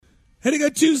Hey,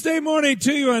 good Tuesday morning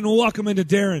to you, and welcome into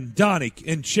Darren, Donick,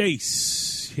 and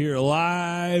Chase here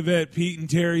live at Pete and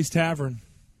Terry's Tavern.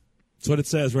 That's what it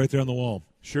says right there on the wall.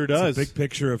 Sure does. It's a big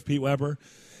picture of Pete Weber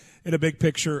and a big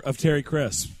picture of Terry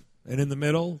Crisp. And in the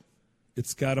middle,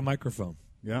 it's got a microphone.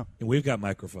 Yeah. And we've got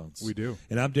microphones. We do.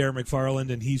 And I'm Darren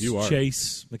McFarland, and he's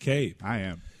Chase McCabe. I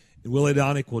am. And Willie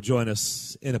Donick will join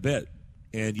us in a bit.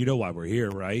 And you know why we're here,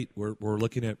 right? We're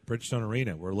looking at Bridgestone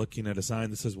Arena. We're looking at a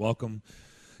sign that says, "Welcome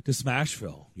to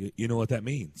Smashville." You know what that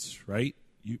means, right?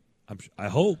 I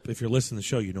hope if you're listening to the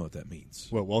show, you know what that means.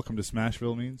 What welcome to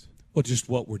Smashville means? Well, just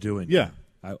what we're doing. Yeah.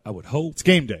 I would hope. It's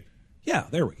game day. Yeah,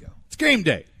 there we go. It's game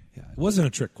day. Yeah, it wasn't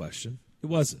a trick question. It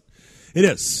wasn't. It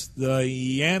is.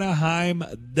 The Anaheim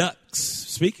Ducks.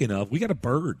 Speaking of, we got a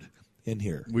bird in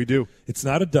here. We do. It's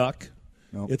not a duck.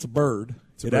 Nope. It's a bird.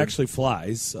 It's a it bird. actually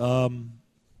flies.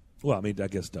 Well, I mean, I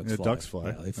guess ducks Yeah, fly. ducks fly.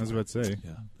 Yeah, they fly. I was about to say.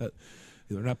 Yeah.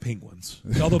 They're not penguins.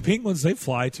 Although penguins, they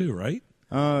fly too, right?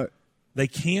 They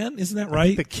can. Isn't that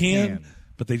right? They can.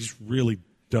 But they just really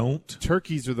don't.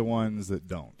 Turkeys are the ones that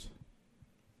don't.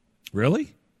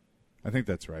 Really? I think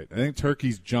that's right. I think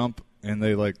turkeys jump and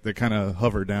they kind of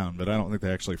hover down, but I don't think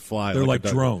they actually fly. They're like a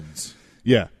duck. drones.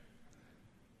 Yeah.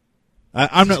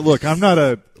 I'm not. Look, I'm not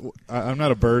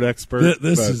a bird expert.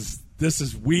 This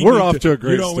is we're off to a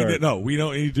great start. We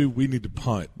don't need to do. We need to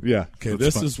punt. Yeah. Okay.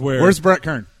 This is where. Where's Brett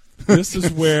Kern? This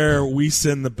is where we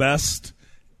send the best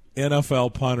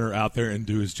NFL punter out there and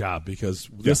do his job, because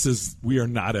we are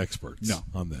not experts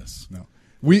on this. No.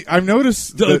 I've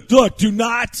noticed. Look, do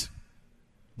not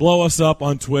blow us up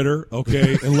on Twitter,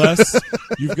 okay? Unless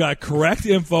you've got correct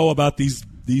info about these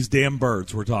damn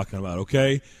birds we're talking about,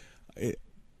 okay?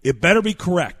 It better be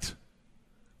correct,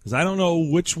 because I don't know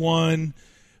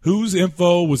whose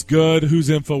info was good,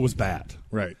 whose info was bad.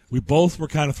 Right. We both were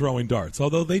kind of throwing darts,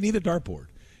 although they need a dartboard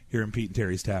here in Pete and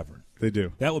Terry's Tavern. They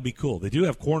do. That would be cool. They do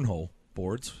have cornhole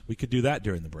boards. We could do that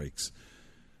during the breaks.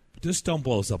 But just don't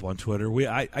blow us up on Twitter.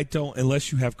 I don't,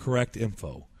 unless you have correct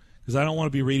info, because I don't want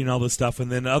to be reading all this stuff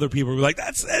and then other people will be like,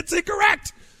 that's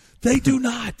incorrect. They do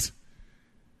not.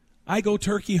 I go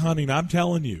turkey hunting. I'm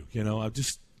telling you.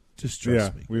 Just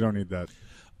trust me. We don't need that.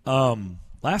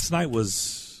 Last night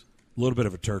was a little bit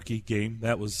of a turkey game.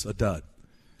 That was a dud.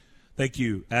 Thank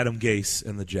you, Adam Gase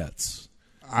and the Jets.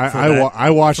 I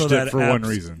watched it for one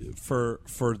reason.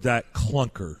 For that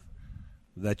clunker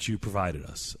that you provided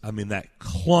us. I mean, that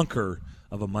clunker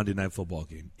of a Monday Night Football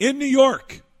game in New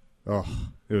York. Oh,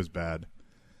 it was bad.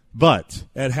 But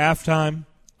at halftime,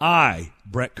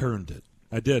 Brett Kerned it.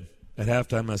 I did. At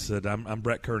halftime, I said, I'm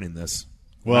Brett Kerning this.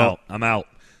 Well, I'm out.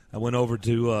 I went over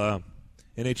to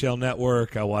NHL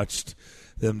Network. I watched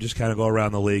them just kind of go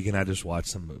around the league, and I just watched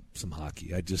some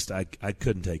hockey. I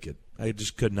couldn't take it. I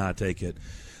just could not take it.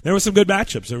 There were some good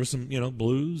matchups. There were some,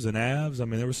 Blues and Avs. I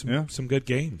mean, there were some good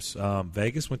games.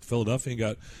 Vegas went to Philadelphia and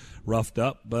got roughed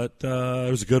up, but there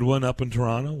was a good one up in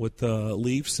Toronto with the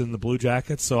Leafs and the Blue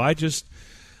Jackets. So I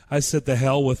said, the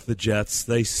hell with the Jets.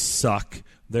 They suck.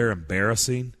 They're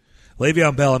embarrassing.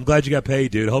 Le'Veon Bell, I'm glad you got paid,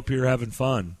 dude. Hope you're having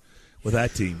fun with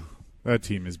that team. That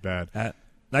team is bad.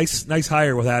 Nice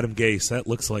hire with Adam Gase. That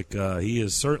looks like he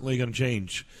is certainly going to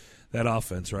change that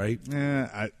offense, right?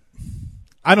 Yeah,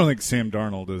 I don't think Sam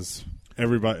Darnold is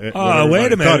everybody. Wait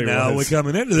a minute now. We're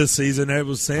coming into this season. It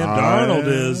was Sam Darnold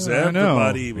is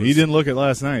everybody. He didn't look it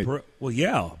last night. Well,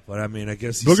 yeah, but I mean, I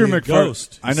guess he's Booger seen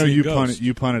Ghost. I know you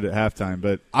punted at halftime,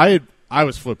 but I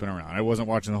was flipping around. I wasn't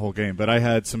watching the whole game, but I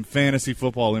had some fantasy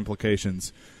football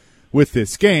implications with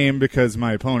this game because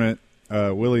my opponent,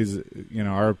 Willie's,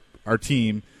 our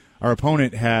team, our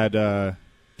opponent had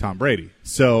Tom Brady.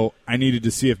 So I needed to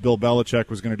see if Bill Belichick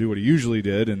was going to do what he usually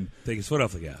did and take his foot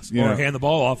off the gas or hand the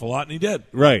ball off a lot, and he did.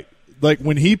 Right. Like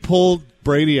when he pulled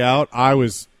Brady out, I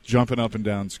was jumping up and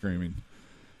down screaming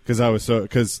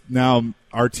because now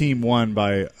our team won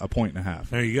by 1.5 points.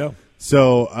 There you go.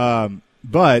 So,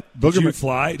 but Did you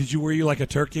fly? Were you like a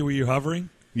turkey? Were you hovering?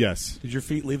 Yes. Did your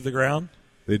feet leave the ground?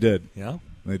 They did. Yeah,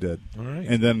 they did. All right.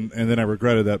 And then I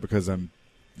regretted that because I'm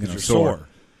you're sore.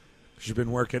 Because you've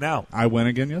been working out. I went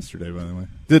again yesterday, by the way.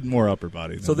 Did more upper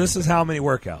body. So this is how many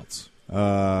workouts?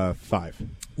 5.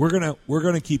 We're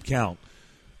gonna keep count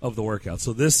of the workouts.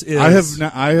 So this is.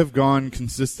 I have gone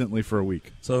consistently for a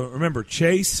week. So remember,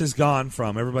 Chase has gone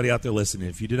from everybody out there listening.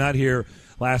 If you did not hear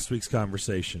last week's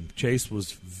conversation, Chase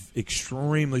was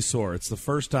extremely sore. It's the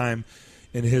first time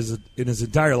in his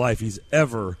entire life he's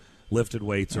ever lifted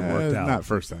weights or worked out. Not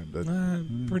first time, but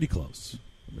pretty close,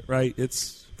 right?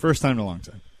 It's first time in a long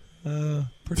time.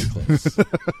 Pretty close.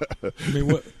 I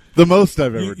mean, the most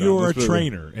I've ever done. You were a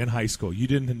trainer in high school. You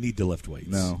didn't need to lift weights.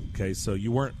 No. Okay, so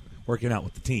you weren't working out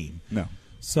with the team. No.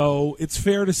 So it's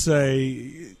fair to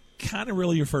say kind of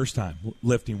really your first time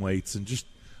lifting weights and just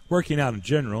working out in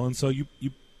general. And so you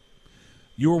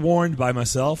were warned by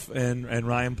myself and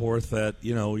Ryan Porth that,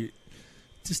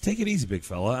 just take it easy, big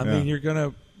fella. I mean, you're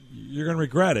gonna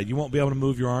regret it. You won't be able to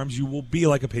move your arms. You will be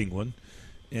like a penguin,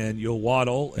 and you'll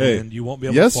waddle, and you won't be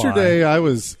able to fly. Yesterday, I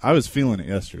was feeling it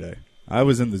yesterday. I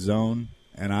was in the zone,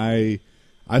 and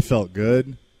I felt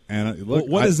good. And look,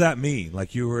 what does that mean?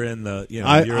 Like you were in the,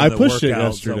 I pushed workout, it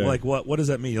yesterday. So like what does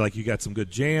that mean? Like you got some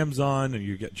good jams on, and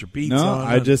you get your beats no,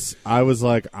 on. I was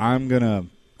like, I'm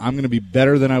gonna be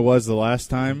better than I was the last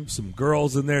time. Some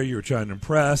girls in there you were trying to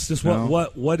impress. Just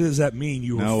what does that mean?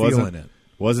 You were feeling it.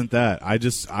 Wasn't that?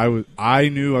 I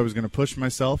knew I was going to push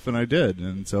myself, and I did,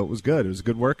 and so it was good. It was a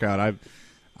good workout.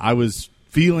 I was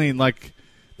feeling like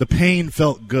the pain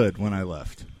felt good when I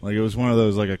left. Like it was one of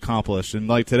those like accomplished, and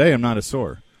like today I'm not as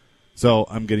sore, so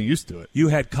I'm getting used to it. You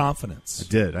had confidence.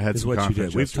 I did. I had is some what confidence. You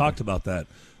did. We've yesterday. talked about that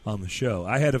on the show.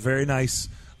 I had a very nice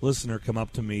listener come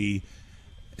up to me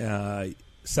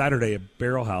Saturday at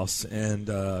Barrel House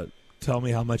and tell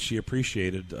me how much she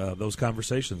appreciated those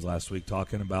conversations last week,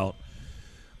 talking about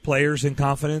players in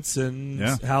confidence and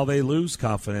how they lose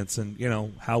confidence, and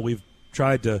how we've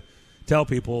tried to tell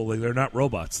people they're not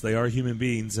robots. They are human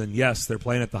beings, and yes, they're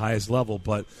playing at the highest level,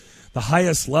 but the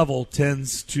highest level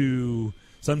tends to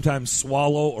sometimes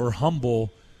swallow or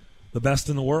humble the best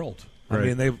in the world. Right.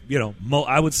 I mean,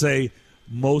 I would say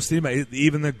most,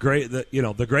 even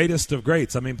the greatest of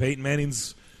greats. I mean, Peyton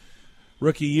Manning's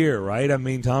rookie year, right? I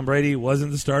mean, Tom Brady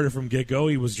wasn't the starter from get-go.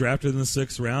 He was drafted in the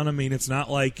 6th round. I mean, it's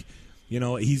not like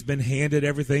he's been handed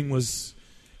everything was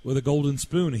with a golden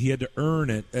spoon. He had to earn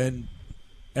it, and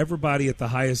everybody at the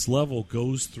highest level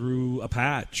goes through a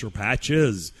patch or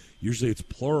patches. Usually it's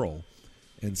plural,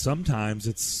 and sometimes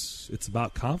it's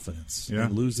about confidence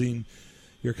and losing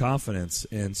your confidence.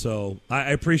 And so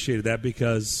I appreciated that,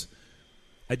 because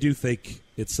I do think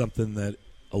it's something that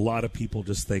a lot of people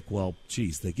just think, well,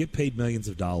 geez, they get paid millions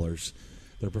of dollars.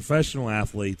 They're professional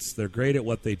athletes. They're great at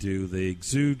what they do. They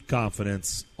exude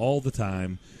confidence all the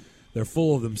time. They're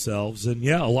full of themselves. And,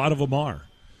 a lot of them are.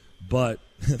 But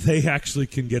they actually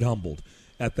can get humbled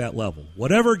at that level.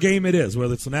 Whatever game it is,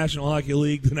 whether it's the National Hockey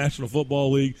League, the National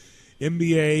Football League,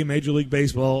 NBA, Major League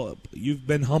Baseball, you've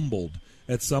been humbled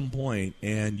at some point,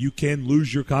 and you can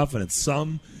lose your confidence.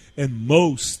 Some and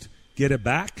most get it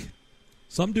back.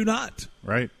 Some do not.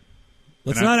 Right.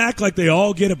 Let's not act like they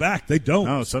all get it back. They don't.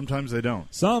 No, sometimes they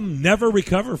don't. Some never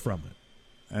recover from it.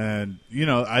 And,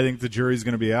 I think the jury's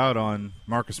going to be out on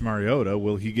Marcus Mariota.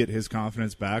 Will he get his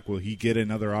confidence back? Will he get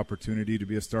another opportunity to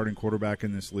be a starting quarterback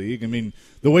in this league? I mean,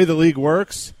 the way the league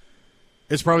works,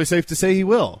 it's probably safe to say he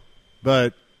will.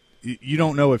 But you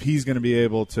don't know if he's going to be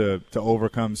able to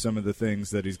overcome some of the things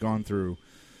that he's gone through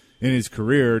in his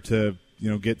career to,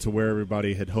 get to where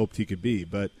everybody had hoped he could be.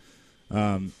 But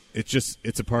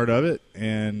it's a part of it.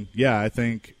 And, I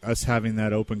think us having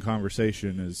that open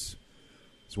conversation is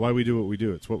why we do what we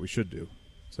do. It's what we should do.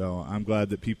 So I'm glad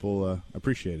that people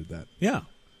appreciated that. Yeah.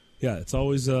 It's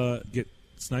always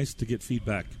it's nice to get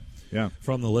feedback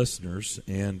from the listeners,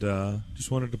 and just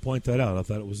wanted to point that out. I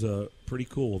thought it was pretty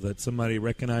cool that somebody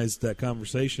recognized that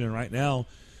conversation, and right now,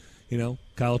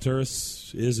 Kyle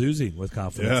Turris is oozing with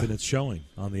confidence, and it's showing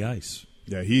on the ice.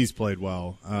 Yeah, he's played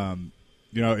well.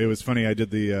 It was funny. I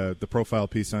did the profile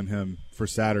piece on him for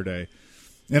Saturday.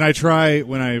 And I try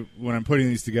when I'm putting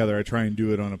these together, I try and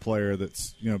do it on a player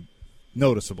that's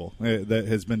noticeable, that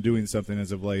has been doing something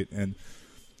as of late, and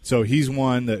so he's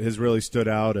one that has really stood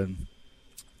out. And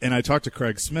I talked to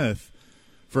Craig Smith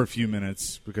for a few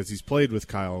minutes because he's played with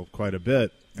Kyle quite a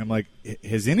bit. I'm like,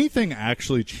 has anything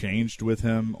actually changed with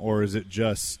him, or is it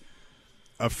just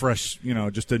a fresh,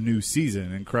 just a new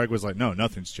season? And Craig was like, no,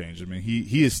 nothing's changed. I mean,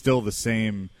 he is still the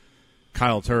same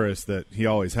Kyle Turris that he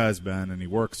always has been, and he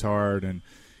works hard and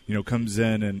comes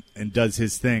in and does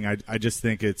his thing. I just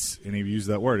think it's, and he used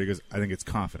that word, he goes, I think it's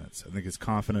confidence. I think his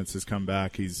confidence has come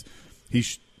back. He's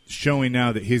showing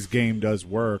now that his game does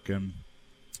work, and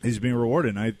he's being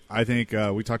rewarded. And I think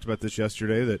we talked about this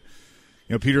yesterday that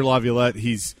Peter Laviolette,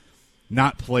 he's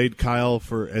not played Kyle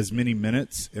for as many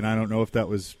minutes, and I don't know if that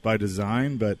was by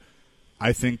design, but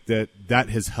I think that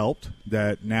has helped,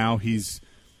 that now he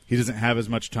doesn't have as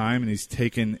much time, and he's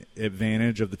taken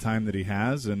advantage of the time that he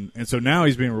has. And so now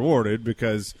he's being rewarded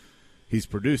because he's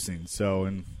producing. So,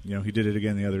 and, he did it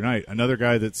again the other night. Another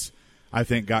guy that's, I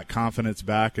think, got confidence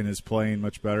back and is playing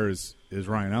much better is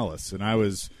Ryan Ellis. And I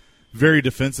was very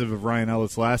defensive of Ryan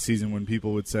Ellis last season when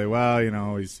people would say, well,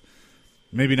 he's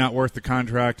maybe not worth the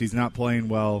contract. He's not playing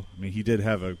well. I mean, he did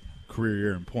have a career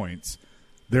year in points.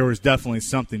 there was definitely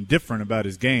something different about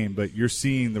his game, but you're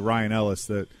seeing the Ryan Ellis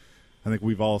that I think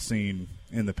we've all seen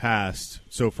in the past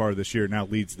so far this year now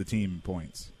leads the team in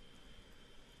points.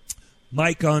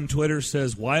 Mike on Twitter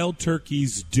says, wild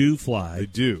turkeys do fly. They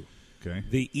do. Okay.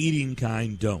 The eating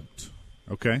kind don't.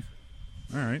 Okay.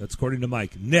 All right. That's according to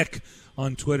Mike. Nick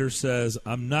on Twitter says,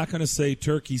 I'm not going to say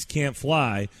turkeys can't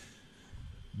fly,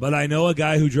 but I know a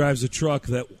guy who drives a truck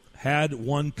that had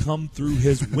one come through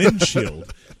his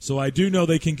windshield, so I do know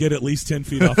they can get at least 10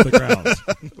 feet off the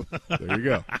ground. There you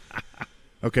go.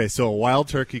 Okay, so a wild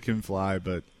turkey can fly,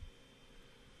 but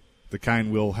the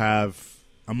kind we'll have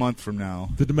a month from now.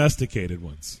 The domesticated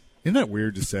ones. Isn't that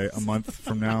weird to say, a month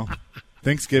from now?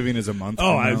 Thanksgiving is a month from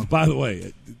now. By the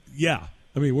way, yeah.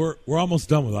 I mean, we're almost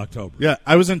done with October. Yeah,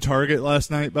 I was in Target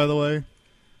last night, by the way,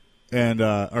 and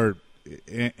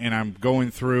I'm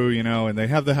going through, and they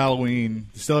have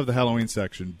still have the Halloween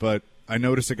section, but I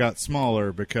noticed it got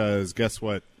smaller because guess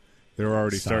what? They're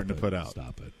already starting to put out.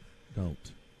 Stop it.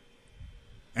 Don't.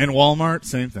 And Walmart,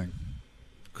 same thing.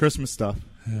 Christmas stuff.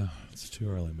 Yeah, it's too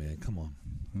early, man. Come on.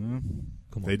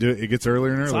 Come on. They do. It gets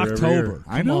earlier and earlier. It's every October. year.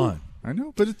 I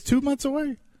know, but it's 2 months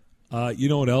away. You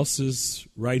know what else is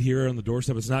right here on the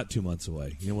doorstep? It's not 2 months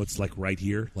away. You know what's like right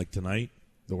here, like tonight?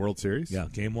 The World Series? Yeah,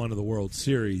 Game 1 of the World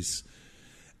Series.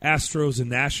 Astros and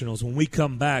Nationals. When we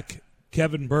come back,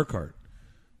 Kevin Burkhardt,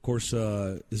 of course,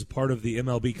 is part of the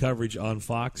MLB coverage on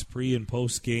Fox, pre- and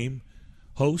post-game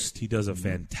host. He does a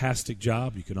fantastic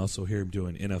job. You can also hear him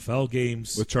doing NFL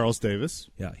games. With Charles Davis.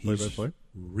 Yeah, he's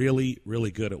really,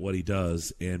 really good at what he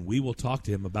does, and we will talk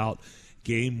to him about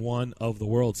Game 1 of the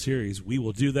World Series. We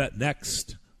will do that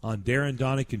next on Darren,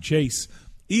 Donick, and Chase,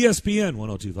 ESPN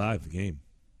 102.5 The Game.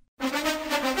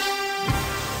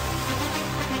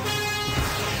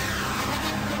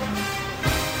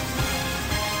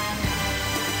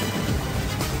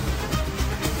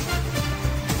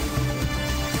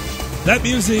 That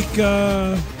music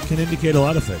can indicate a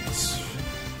lot of things.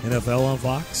 NFL on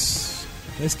Fox.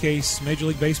 In this case, Major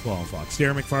League Baseball on Fox.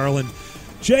 Darren McFarland,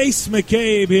 Chase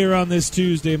McCabe here on this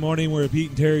Tuesday morning. We're at Pete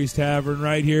and Terry's Tavern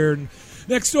right here. And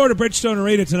next door to Bridgestone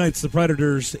Arena tonight's the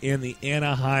Predators and the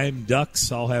Anaheim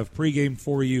Ducks. I'll have pregame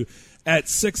for you at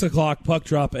 6 o'clock, puck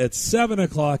drop at 7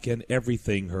 o'clock, and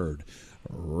everything heard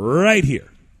right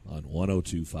here on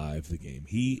 102.5 The Game.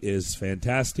 He is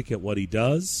fantastic at what he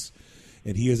does,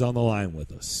 and he is on the line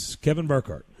with us. Kevin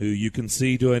Burkhardt, who you can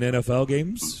see doing NFL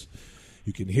games.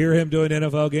 You can hear him doing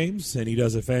NFL games, and he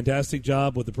does a fantastic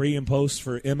job with the pre and post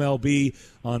for MLB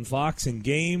on Fox. And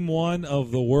Game 1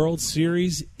 of the World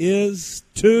Series is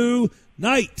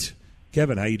tonight.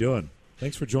 Kevin, how you doing?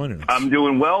 Thanks for joining us. I'm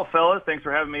doing well, fellas. Thanks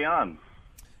for having me on.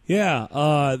 Yeah,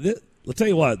 I'll tell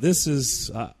you what. This is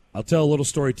I'll tell a little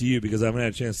story to you because I haven't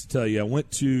had a chance to tell you. I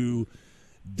went to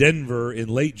Denver in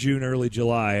late June, early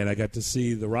July, and I got to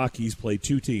see the Rockies play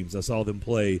two teams. I saw them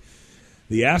play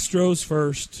the Astros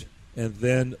first and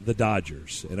then the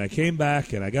Dodgers. And I came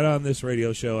back and I got on this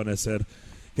radio show and I said,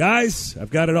 guys, I've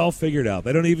got it all figured out.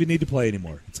 They don't even need to play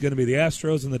anymore. It's going to be the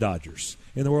Astros and the Dodgers.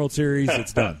 In the World Series,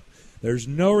 it's done. There's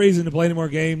no reason to play any more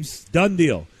games. Done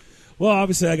deal. Well,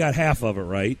 obviously I got half of it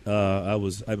right. I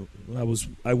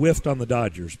whiffed on the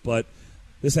Dodgers, but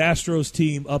this Astros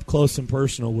team up close and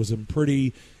personal was a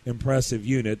pretty impressive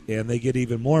unit, and they get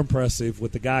even more impressive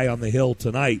with the guy on the hill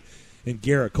tonight in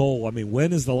Garrett Cole. I mean,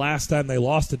 when is the last time they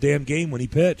lost a damn game when he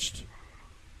pitched?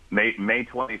 May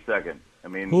 22nd. I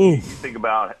mean, Ooh. you think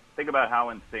about how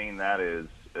insane that is.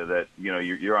 That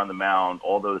you're on the mound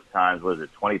all those times. What is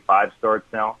it? 25 starts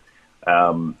now.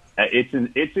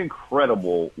 It's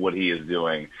incredible what he is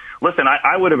doing. Listen,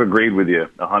 I would have agreed with you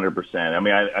 100%. I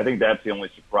mean, I think that's the only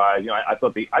surprise. I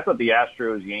thought the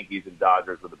Astros, Yankees, and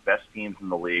Dodgers were the best teams in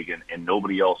the league, and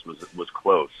nobody else was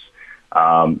close.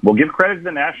 Well, give credit to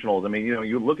the Nationals. I mean,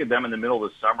 you look at them in the middle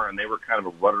of the summer, and they were kind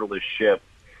of a rudderless ship.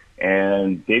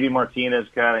 And Davey Martinez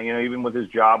kind of, even with his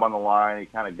job on the line, he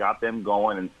kind of got them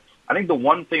going. And I think the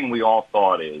one thing we all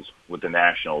thought is with the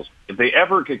Nationals, if they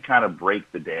ever could kind of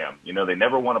break the dam, they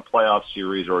never won a playoff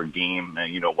series or a game,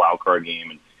 wild card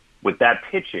game. And with that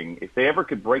pitching, if they ever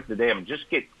could break the dam and just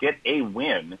get a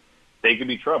win, they could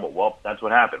be trouble. Well, that's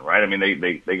what happened, right? I mean,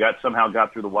 they somehow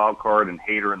got through the wild card and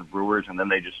Hader and the Brewers, and then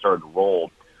they just started to roll.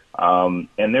 And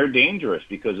they're dangerous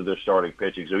because of their starting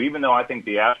pitching. So even though I think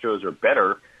the Astros are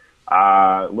better,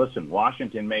 listen,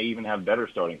 Washington may even have better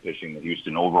starting pitching than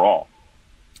Houston overall.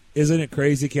 Isn't it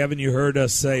crazy, Kevin? You heard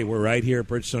us say we're right here at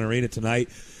Bridgestone Arena tonight.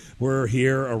 We're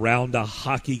here around a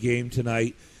hockey game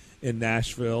tonight in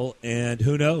Nashville, and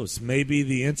who knows? Maybe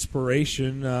the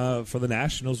inspiration for the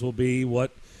Nationals will be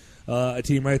what a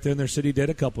team right there in their city did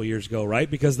a couple years ago, right?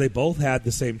 Because they both had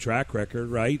the same track record,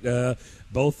 right?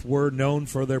 Both were known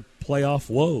for their playoff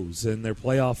woes and their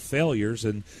playoff failures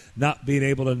and not being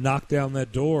able to knock down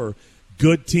that door.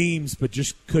 Good teams, but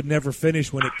just could never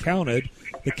finish when it counted.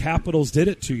 The Capitals did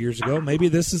it 2 years ago. Maybe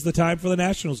this is the time for the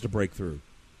Nationals to break through.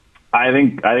 I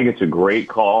think it's a great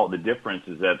call. The difference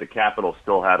is that the Capitals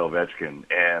still had Ovechkin,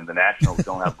 and the Nationals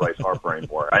don't have Bryce Harper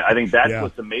anymore. I think that's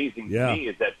what's amazing to me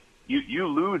is that you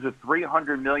lose a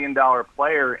 $300 million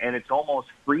player, and it's almost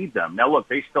freed them. Now, look,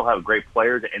 they still have great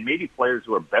players, and maybe players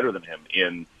who are better than him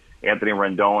in Anthony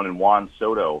Rendon and Juan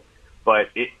Soto. But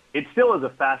it still is a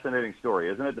fascinating story,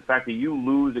 isn't it? The fact that you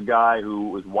lose a guy who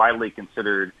was widely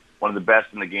considered one of the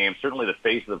best in the game, certainly the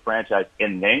face of the franchise,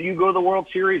 and then you go to the World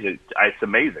Series, it's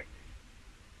amazing.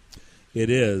 It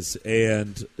is.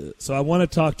 And so I want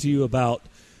to talk to you about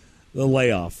the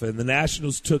layoff. And the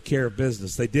Nationals took care of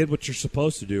business. They did what you're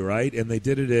supposed to do, right? And they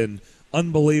did it in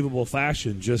unbelievable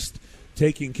fashion, just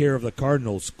taking care of the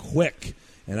Cardinals quick.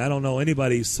 And I don't know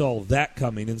anybody saw that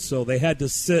coming. And so they had to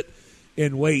sit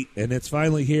and wait. And it's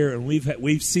finally here. And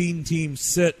we've seen teams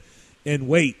sit and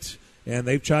wait. And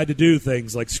they've tried to do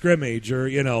things like scrimmage or,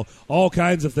 all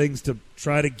kinds of things to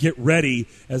try to get ready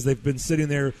as they've been sitting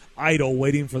there idle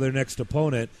waiting for their next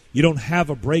opponent. You don't have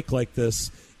a break like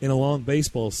this in a long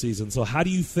baseball season. So how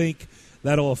do you think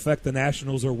that'll affect the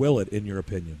Nationals, or will it, in your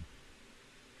opinion?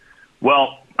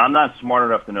 Well, I'm not smart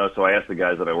enough to know, so I asked the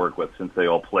guys that I work with since they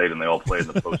all played, and they all played in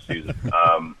the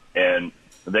postseason. And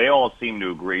they all seem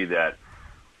to agree that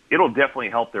it'll definitely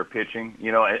help their pitching,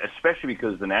 especially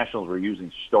because the Nationals were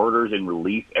using starters in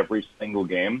relief every single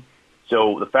game.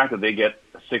 So the fact that they get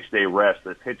a 6-day rest,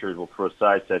 the pitchers will throw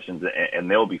side sessions and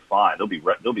they'll be fine. They'll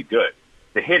be good.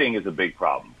 The hitting is a big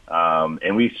problem,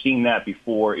 and we've seen that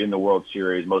before in the World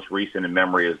Series. Most recent in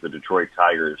memory is the Detroit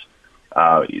Tigers.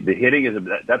 The hitting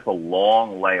that's a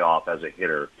long layoff as a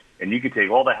hitter, and you can take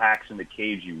all the hacks in the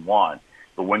cage you want,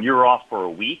 but when you're off for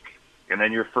a week, and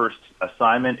then your first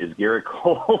assignment is Garrett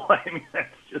Cole. I mean, that's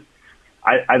just.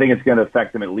 I think it's going to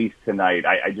affect them at least tonight.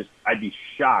 I'd be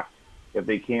shocked if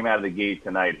they came out of the gate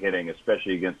tonight hitting,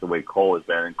 especially against the way Cole has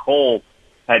been. And Cole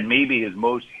had maybe his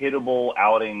most hittable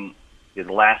outing his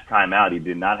last time out. He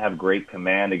did not have great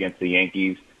command against the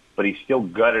Yankees, but he still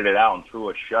gutted it out and threw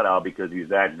a shutout because he's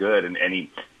that good. And he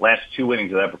last 2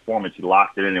 innings of that performance, he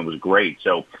locked it in and was great.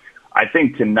 So I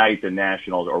think tonight the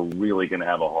Nationals are really going to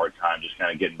have a hard time just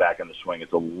kind of getting back in the swing.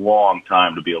 It's a long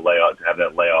time to have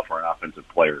that layoff for an offensive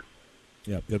player.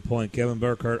 Yeah, good point. Kevin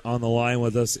Burkhardt on the line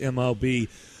with us, MLB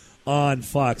on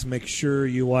Fox. Make sure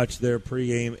you watch their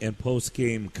pregame and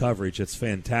postgame coverage. It's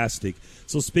fantastic.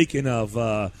 So speaking of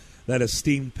that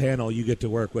esteemed panel you get to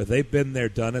work with, they've been there,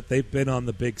 done it. They've been on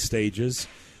the big stages.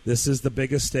 This is the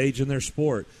biggest stage in their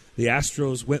sport. The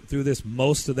Astros went through this.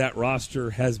 Most of that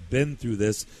roster has been through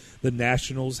this. The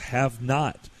Nationals have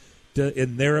not.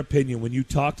 In their opinion, when you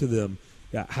talk to them,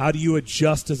 how do you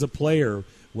adjust as a player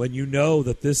when you know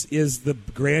that this is the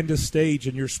grandest stage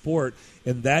in your sport,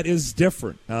 and that is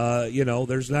different?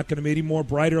 There's not going to be any more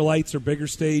brighter lights or bigger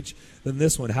stage than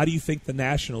this one. How do you think the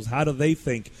Nationals, how do they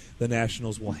think the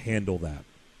Nationals will handle that?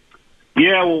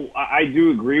 Yeah, well, I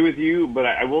do agree with you, but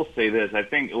I will say this. I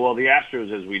think, the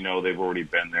Astros, as we know, they've already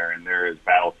been there, and they're as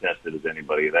battle-tested as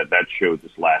anybody. That showed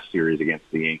this last series against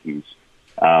the Yankees.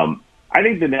 I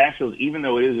think the Nationals, even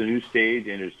though it is a new stage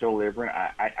and it's totally different,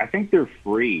 I think they're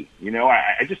free.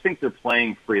 I just think they're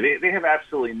playing free. They have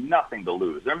absolutely nothing to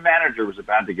lose. Their manager was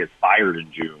about to get fired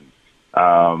in June.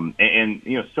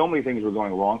 And so many things were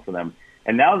going wrong for them.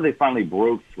 And now that they finally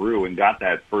broke through and got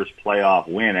that first playoff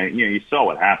win, and you saw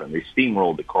what happened. They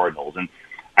steamrolled the Cardinals, and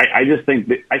I just think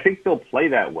they'll play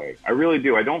that way. I really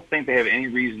do. I don't think they have any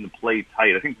reason to play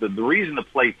tight. I think the reason to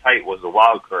play tight was the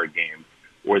wild card game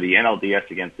or the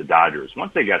NLDS against the Dodgers.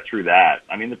 Once they got through that,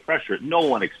 the pressure. No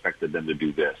one expected them to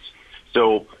do this,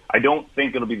 so I don't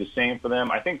think it'll be the same for them.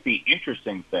 I think the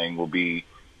interesting thing will be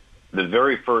the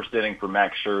very first inning for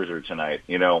Max Scherzer tonight.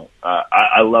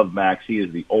 I love Max. He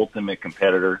is the ultimate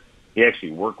competitor. He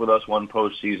actually worked with us one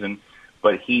postseason,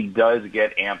 but he does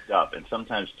get amped up, and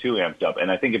sometimes too amped up. And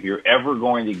I think if you're ever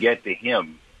going to get to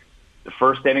him, the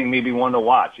first inning may be one to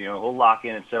watch. He'll lock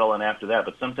in and settle in after that,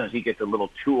 but sometimes he gets a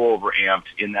little too overamped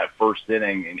in that first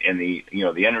inning, and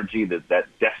the energy, that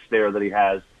death stare that he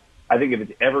has. I think if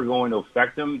it's ever going to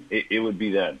affect him, it would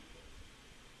be then.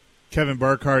 Kevin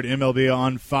Burkhardt, MLB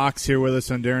on Fox, here with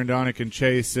us on Darren Donick and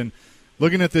Chase. And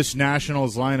looking at this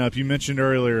Nationals lineup, you mentioned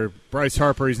earlier Bryce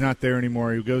Harper, he's not there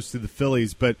anymore. He goes to the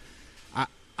Phillies. But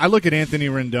I look at Anthony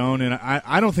Rendon, and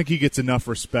I don't think he gets enough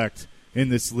respect in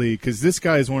this league because this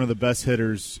guy is one of the best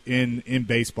hitters in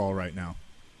baseball right now.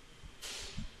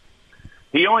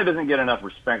 he only doesn't get enough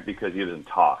respect because he doesn't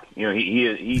talk. You know,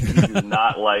 he's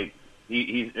not like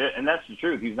he's and that's the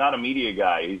truth. He's not a media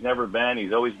guy. He's never been.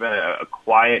 He's always been a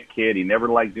quiet kid. He never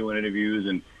liked doing interviews,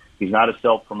 and he's not a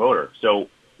self promoter. So,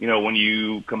 you know, when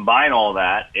you combine all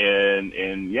that,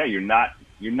 and yeah, you're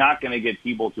not going to get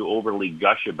people to overly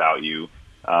gush about you.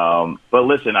 But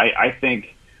listen, I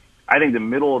think the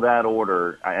middle of that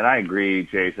order, and I agree,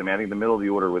 Chase. I mean, I think the middle of the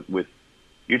order with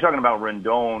you're talking about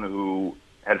Rendon, who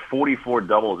had 44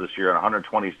 doubles this year and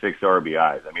 126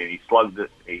 RBIs. I mean, he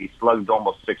slugged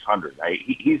almost 600.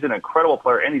 He's an incredible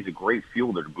player, and he's a great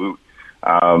fielder to boot.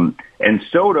 And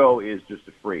Soto is just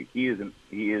a freak. He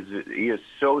is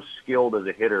so skilled as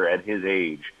a hitter at his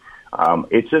age.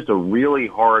 It's just a really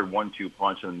hard 1-2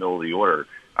 punch in the middle of the order.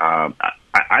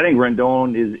 I think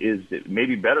Rendon is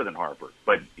maybe better than Harper,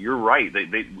 but you're right.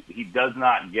 He does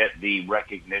not get the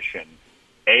recognition.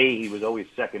 A, he was always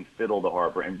second fiddle to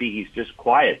Harper, and B, he's just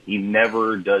quiet. He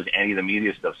never does any of the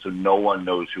media stuff, so no one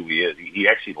knows who he is. He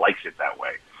actually likes it that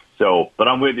way. So, but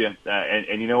I'm with you,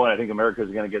 and you know what? I think America's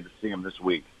going to get to see him this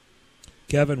week.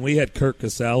 Kevin, we had Kirk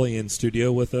Casale in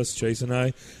studio with us, Chase and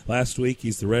I, last week.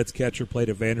 He's the Reds catcher, played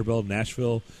at Vanderbilt,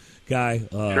 Nashville guy.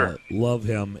 Sure. Love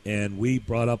him. And we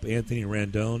brought up Anthony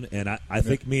Rendon, and I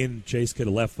think me and Chase could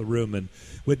have left the room and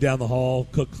went down the hall,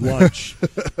 cooked lunch,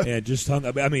 and just hung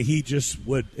up. I mean, he just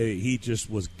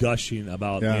was gushing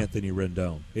about Anthony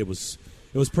Rendon. It was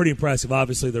pretty impressive.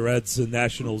 Obviously, the Reds and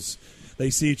Nationals, they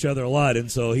see each other a lot,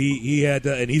 and so he had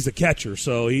to, and he's a catcher,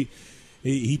 so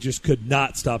he just could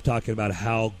not stop talking about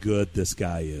how good this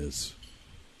guy is.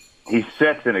 He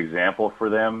sets an example for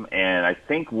them, and I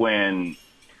think when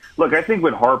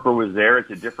Harper was there,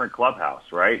 it's a different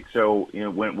clubhouse, right? So, you know,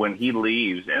 when he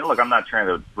leaves, and look, I'm not trying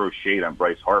to throw shade on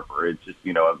Bryce Harper. It's just,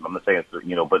 you know, I'm not saying it's,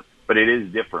 you know, but it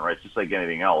is different, right? It's just like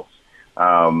anything else.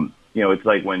 You know, it's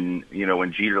like when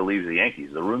Jeter leaves the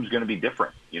Yankees, the room's going to be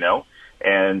different, you know?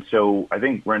 And so I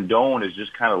think Rendon is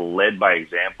just kind of led by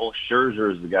example.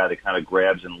 Scherzer is the guy that kind of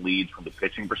grabs and leads from the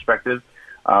pitching perspective.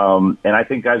 And I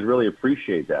think guys really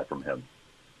appreciate that from him.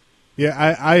 Yeah,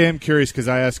 I am curious because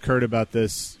I asked Kurt about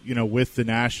this, you know, with the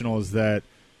Nationals, that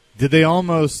did it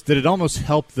almost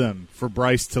help them for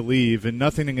Bryce to leave? And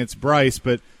nothing against Bryce,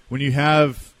 but when you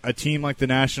have a team like the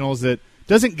Nationals that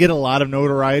doesn't get a lot of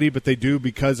notoriety, but they do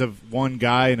because of one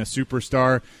guy and a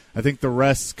superstar, I think the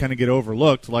rest kind of get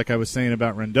overlooked, like I was saying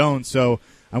about Rendon. So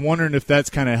I'm wondering if that's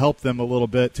kind of helped them a little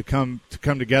bit to come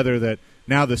together, that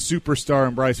now the superstar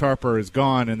and Bryce Harper is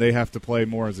gone and they have to play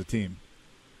more as a team.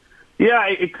 Yeah,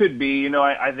 it could be. You know,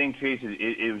 I think, Chase,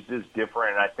 it was just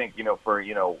different. And I think, you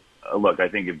know, look, I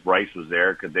think if Bryce was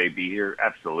there, could they be here?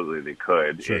 Absolutely, they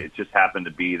could. Sure. It just happened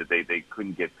to be that they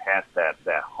couldn't get past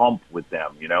that hump with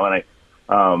them, you know. And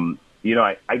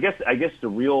I guess the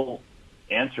real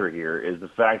answer here is the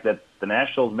fact that the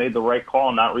Nationals made the right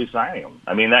call not re-signing him.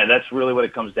 I mean, that's really what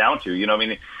it comes down to. You know, I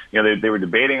mean, you know, they were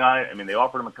debating on it. I mean, they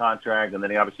offered him a contract, and then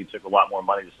he obviously took a lot more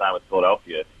money to sign with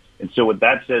Philadelphia. And so what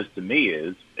that says to me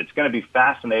is it's going to be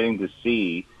fascinating to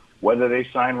see whether they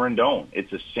sign Rendon.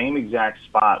 It's the same exact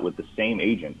spot with the same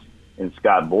agent in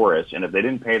Scott Boras. And if they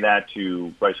didn't pay that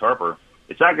to Bryce Harper,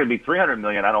 it's not going to be $300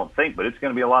 million, I don't think, but it's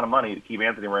going to be a lot of money to keep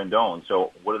Anthony Rendon.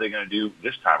 So what are they going to do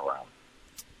this time around?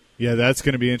 Yeah, that's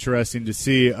going to be interesting to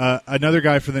see. Another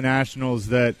guy for the Nationals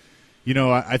that, you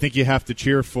know, I think you have to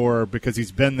cheer for because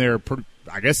he's been there,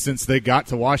 I guess, since they got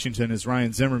to Washington, is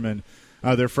Ryan Zimmerman.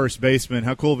 Their first baseman.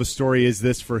 How cool of a story is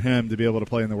this for him to be able to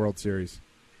play in the World Series?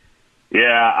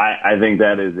 Yeah, I think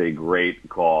that is a great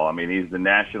call. I mean, he's the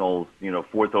Nationals, you know,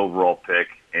 4th overall pick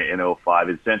in 2005.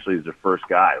 Essentially, he's their first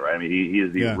guy, right? I mean, he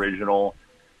is the original.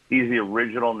 He's the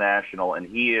original National, and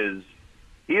he is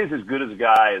as good as a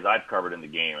guy as I've covered in the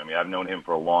game. I mean, I've known him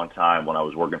for a long time when I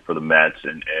was working for the Mets,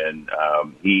 and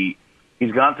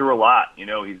he's gone through a lot. You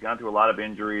know, he's gone through a lot of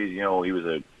injuries. You know, he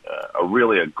was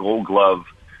really a Gold Glove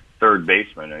third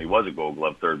baseman, and he was a Gold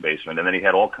Glove third baseman, and then he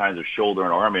had all kinds of shoulder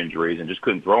and arm injuries and just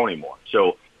couldn't throw anymore.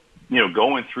 So, you know,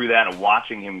 going through that and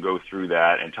watching him go through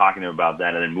that and talking to him about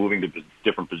that and then moving to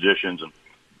different positions and,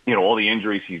 you know, all the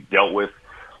injuries he's dealt with,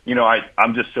 you know,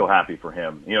 I'm just so happy for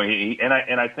him. You know,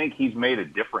 I think he's made a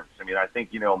difference. I mean, I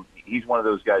think, you know, he's one of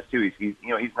those guys too. He's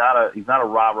not a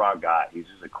rah-rah guy. He's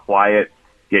just a quiet,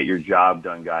 get your job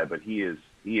done guy, but he is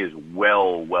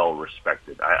well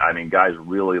respected. I mean, guys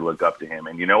really look up to him.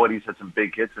 And you know what? He's had some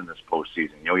big hits in this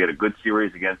postseason. You know, he had a good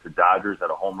series against the Dodgers, had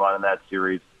a home run in that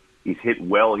series. He's hit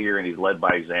well here, and he's led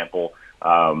by example.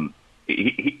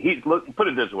 Look, put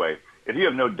it this way. If you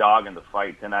have no dog in the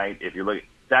fight tonight, if you're looking,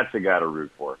 that's the guy to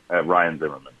root for, Ryan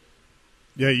Zimmerman.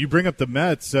 Yeah, you bring up the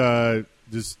Mets.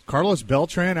 Does Carlos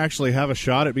Beltran actually have a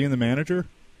shot at being the manager?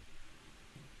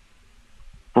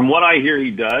 From what I hear,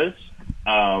 he does,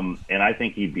 and I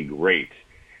think he'd be great.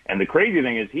 And the crazy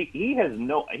thing is, he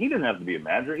doesn't have to be a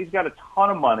manager. He's got a ton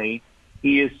of money.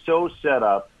 He is so set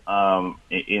up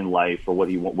in life for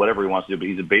whatever he wants to do. But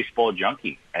he's a baseball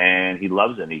junkie, and he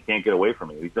loves it. And he can't get away from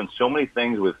it. He's done so many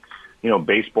things with,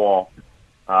 baseball.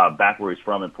 Back where he's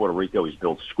from in Puerto Rico, he's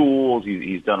built schools.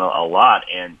 He's done a lot,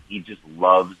 and he just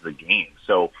loves the game.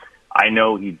 So I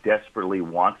know he desperately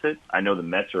wants it. I know the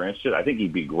Mets are interested. I think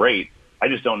he'd be great. I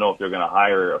just don't know if they're going to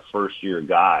hire a first-year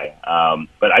guy.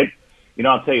 But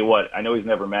I'll tell you what. I know he's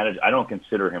never managed. I don't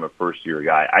consider him a first-year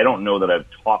guy. I don't know that I've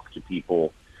talked to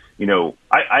people.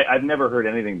 I've never heard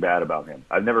anything bad about him.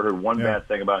 I've never heard one bad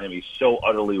thing about him. He's so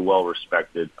utterly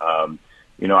well-respected.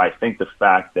 I think the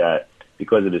fact that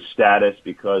because of his status,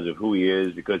 because of who he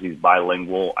is, because he's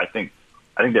bilingual, I think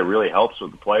that really helps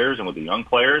with the players and with the young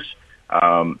players.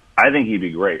 I think he'd be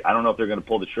great. I don't know if they're going to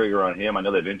pull the trigger on him. I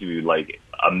know they've interviewed like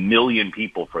 1 million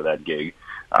people for that gig.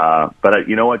 But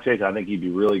you know what, Chase? I think he'd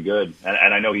be really good. And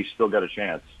I know he's still got a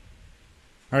chance.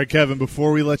 All right, Kevin,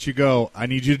 before we let you go, I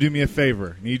need you to do me a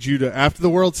favor. I need you to, after the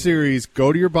World Series,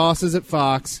 go to your bosses at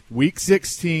Fox, Week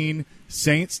 16,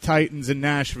 Saints-Titans in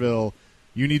Nashville.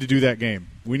 You need to do that game.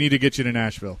 We need to get you to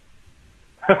Nashville.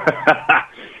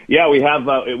 Yeah, we have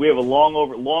a long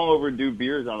overdue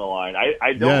beers on the line.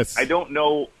 I don't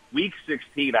know. Week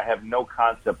 16, I have no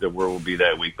concept of where we'll be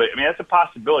that week, but I mean that's a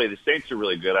possibility. The Saints are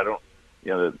really good.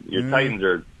 Your Titans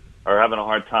are having a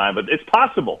hard time, but it's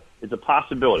possible. It's a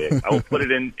possibility. I will put it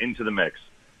into the mix.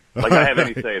 Like I have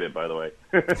any say in it, by the way.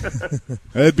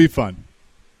 It'd be fun.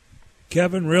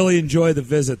 Kevin, really enjoy the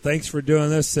visit. Thanks for doing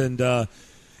this, and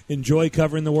enjoy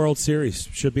covering the World Series.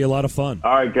 Should be a lot of fun.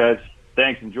 All right, guys.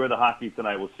 Thanks. Enjoy the hockey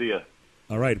tonight. We'll see you.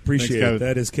 All right. Appreciate it.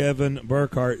 That is Kevin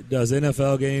Burkhardt. Does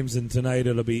NFL games, and tonight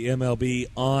it'll be MLB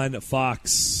on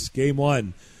Fox. Game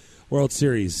 1, World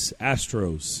Series,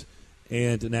 Astros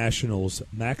and Nationals.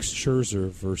 Max Scherzer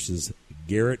versus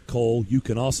Garrett Cole. You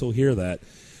can also hear that.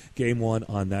 Game 1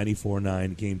 on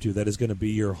 94.9. Game 2, that is going to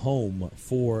be your home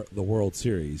for the World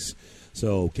Series.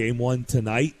 So Game 1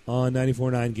 tonight on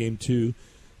 94.9. Game 2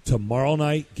 tomorrow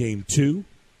night. Game 2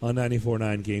 on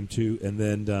 94.9, Game 2, and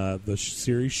then the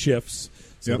series shifts.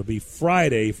 So it'll be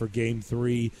Friday for Game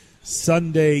 3,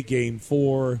 Sunday Game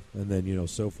 4, and then,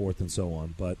 so forth and so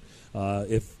on. But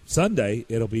if Sunday,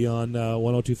 it'll be on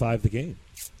 102.5 The Game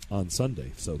on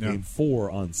Sunday. So Game 4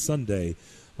 on Sunday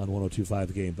on 102.5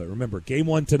 The Game. But remember, Game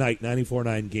 1 tonight,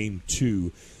 94.9, Game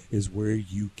 2 is where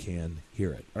you can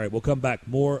hear it. All right, we'll come back.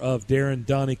 More of Darren,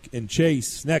 Donick, and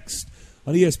Chase next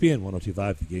on ESPN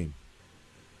 102.5 The Game.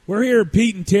 We're here at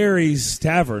Pete and Terry's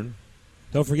Tavern.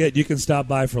 Don't forget, you can stop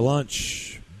by for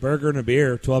lunch. Burger and a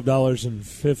beer,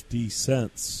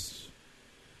 $12.50.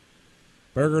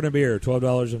 Burger and a beer,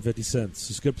 $12.50.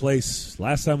 It's a good place.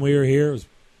 Last time we were here, it was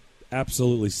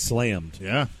absolutely slammed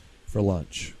for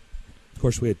lunch. Of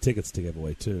course, we had tickets to give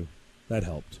away, too. That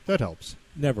helped. That helps.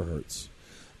 Never hurts.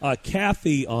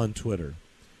 Kathy on Twitter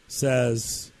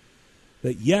says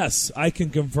that, yes, I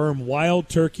can confirm wild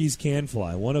turkeys can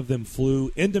fly. One of them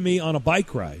flew into me on a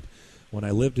bike ride when I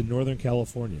lived in Northern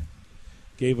California.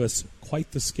 Gave us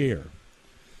quite the scare.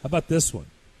 How about this one?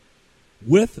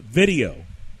 With video.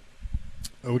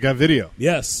 Oh, we got video.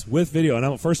 Yes, with video.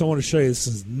 And first I want to show you, this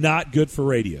is not good for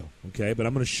radio, okay? But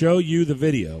I'm going to show you the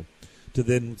video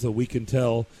so we can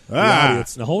tell the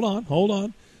audience. Now, hold on.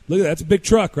 Look at that. That's a big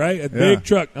truck, right? Big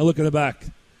truck. Now look in the back.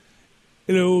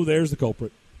 There's the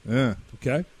culprit. Yeah.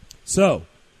 Okay? So,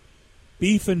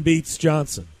 Beef and Beats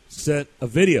Johnson sent a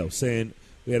video saying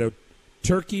we had a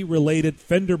turkey-related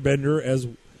fender bender as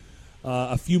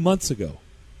a few months ago.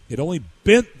 It only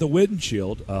bent the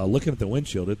windshield. Looking at the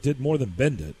windshield, it did more than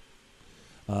bend it.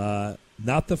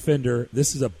 Not the fender.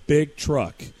 This is a big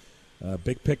truck, a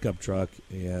big pickup truck,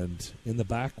 and in the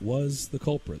back was the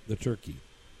culprit, the turkey.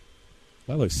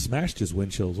 Well, he smashed his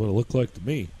windshield is what it looked like to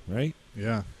me, right?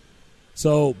 Yeah.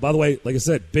 So, by the way, like I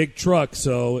said, big truck,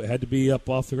 so it had to be up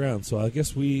off the ground. So I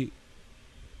guess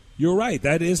you're right.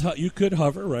 That is how you could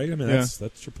hover, right? I mean, that's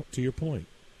to your point.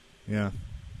 Yeah.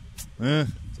 So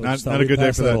not a good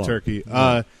day for that turkey.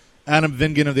 Adam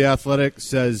Vingan of The Athletic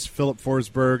says Philip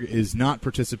Forsberg is not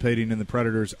participating in the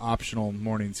Predators' optional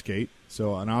morning skate.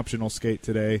 So an optional skate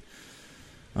today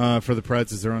for the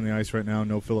Preds as they're on the ice right now.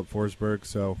 No Philip Forsberg,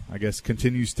 so I guess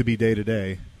continues to be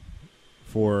day-to-day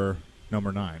for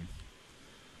number 9.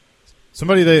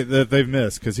 Somebody that they've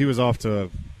missed because he was off to a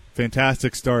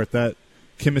fantastic start. That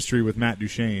chemistry with Matt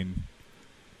Duchene,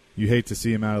 you hate to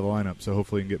see him out of the lineup, so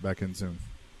hopefully he can get back in soon.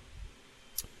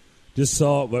 Just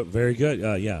saw, but very good.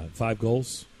 5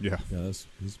 goals. Yeah. He's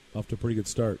off to a pretty good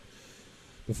start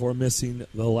before missing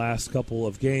the last couple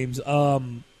of games.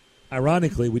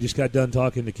 ironically, we just got done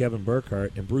talking to Kevin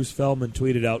Burkhardt, and Bruce Feldman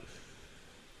tweeted out,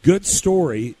 "Good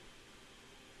story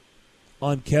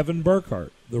on Kevin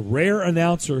Burkhardt, the rare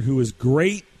announcer who is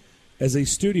great as a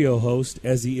studio host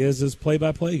as he is as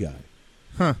play-by-play guy."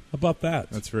 Huh. How about that?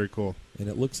 That's very cool. And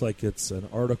it looks like it's an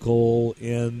article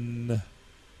in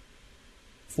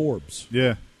Forbes.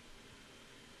 Yeah.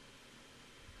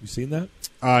 You seen that?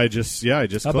 I just How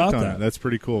clicked about on that? it. That's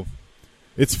pretty cool.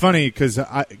 It's funny because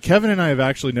Kevin and I have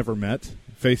actually never met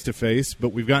face-to-face, but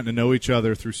we've gotten to know each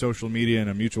other through social media and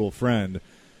a mutual friend.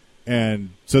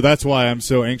 And so that's why I'm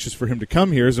so anxious for him to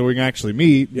come here so we can actually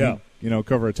meet Yeah. and,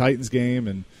 cover a Titans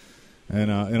game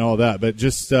and all that. But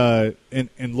just and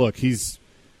look, he's –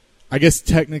 I guess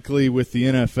technically with the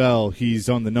NFL, he's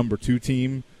on the number 2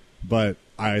 team, but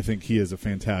I think he is a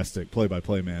fantastic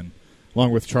play-by-play man,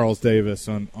 along with Charles Davis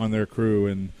on their crew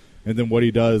and then what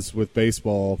he does with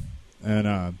baseball.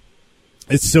 And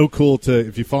it's so cool to,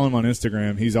 if you follow him on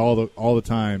Instagram, he's all the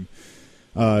time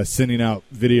sending out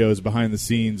videos behind the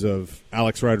scenes of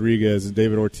Alex Rodriguez and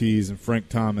David Ortiz and Frank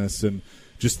Thomas and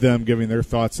just them giving their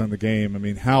thoughts on the game. I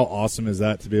mean, how awesome is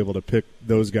that to be able to pick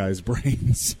those guys'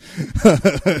 brains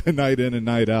night in and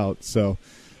night out? So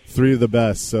 3 of the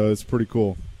best, so it's pretty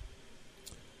cool.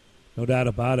 No doubt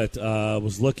about it. I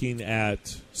was looking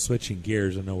at switching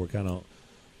gears. I know we're kind of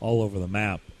all over the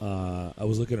map. I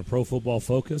was looking at Pro Football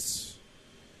Focus,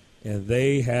 and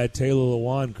they had Taylor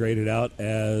Lewan graded out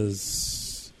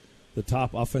as the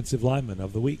top offensive lineman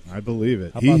of the week. I believe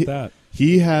it. How about that?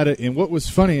 He had it, and what was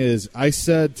funny is I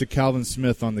said to Calvin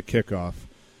Smith on the kickoff,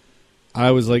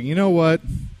 I was like, you know what?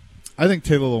 I think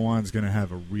Taylor Lewan's going to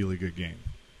have a really good game.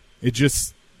 It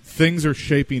just things are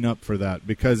shaping up for that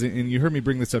because, and you heard me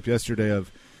bring this up yesterday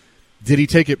of, did he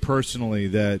take it personally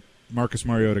that Marcus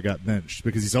Mariota got benched?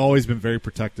 Because he's always been very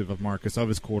protective of Marcus, of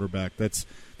his quarterback. That's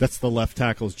the left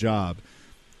tackle's job.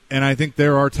 And I think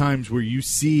there are times where you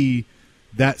see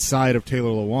that side of Taylor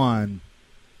Lewan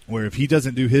where if he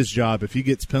doesn't do his job, if he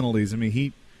gets penalties, I mean,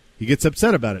 he gets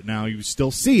upset about it. Now, you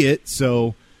still see it,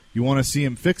 so you want to see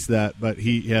him fix that. But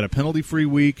he had a penalty-free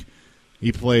week.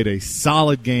 He played a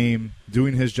solid game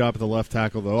doing his job at the left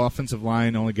tackle. The offensive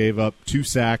line only gave up 2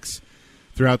 sacks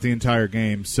throughout the entire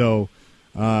game. So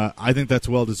I think that's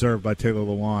well-deserved by Taylor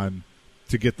Lewan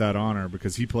to get that honor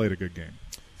because he played a good game.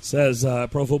 Says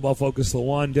Pro Football Focus,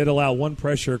 Lewan did allow 1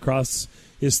 pressure across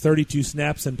his 32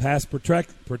 snaps in pass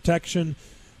protection,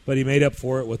 but he made up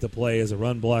for it with the play as a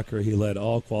run blocker. He led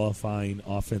all qualifying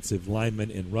offensive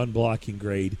linemen in run blocking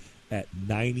grade at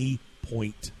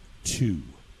 90.2.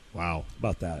 Wow. How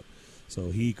about that?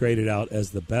 So he graded out as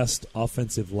the best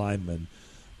offensive lineman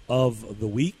of the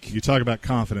week. You talk about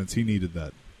confidence. He needed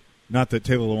that. Not that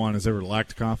Taylor Lewan has ever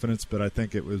lacked confidence, but I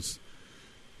think it was,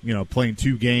 playing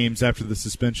 2 games after the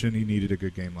suspension, he needed a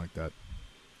good game like that.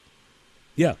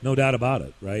 Yeah, no doubt about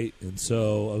it, right? And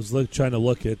so I was trying to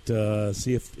look at,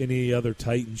 see if any other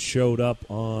Titans showed up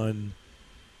on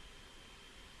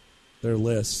their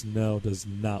list. No, does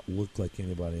not look like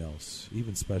anybody else.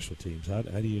 Even special teams. How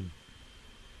do you...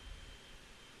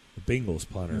 The Bengals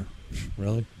punter. Yeah.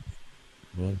 Really?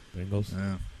 Bengals?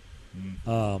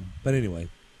 Yeah. But anyway,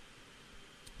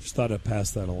 just thought I'd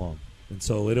pass that along. And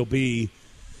so it'll be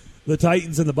the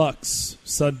Titans and the Bucs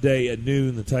Sunday at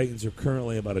noon. The Titans are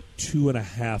currently about a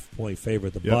 2.5-point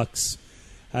favorite. The Bucs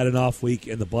had an off week,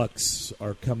 and the Bucs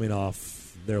are coming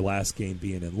off their last game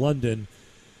being in London,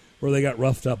 where they got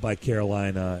roughed up by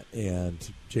Carolina,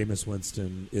 and Jameis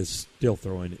Winston is still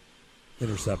throwing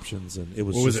interceptions. And it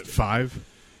was what was it, 5?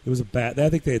 It was a bad. I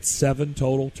think they had 7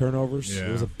 total turnovers. Yeah.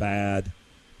 It was a bad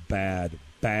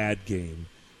game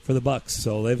for the Bucs.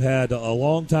 So they've had a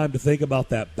long time to think about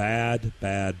that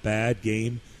bad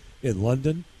game in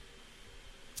London,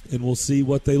 and we'll see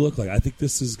what they look like. I think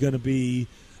this is going to be.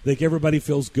 I think everybody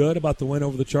feels good about the win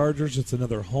over the Chargers. It's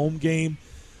another home game,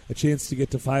 a chance to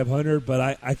get to 500.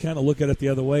 But I kind of look at it the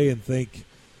other way and think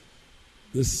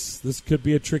this could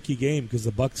be a tricky game because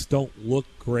the Bucs don't look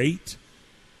great.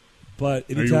 But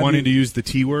are you wanting to use the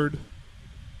T word?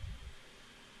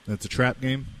 That's a trap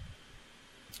game?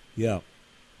 Yeah.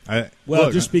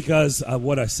 Look, just because of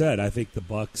what I said, I think the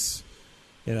Bucs,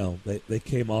 they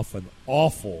came off an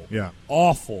awful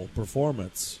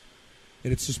performance.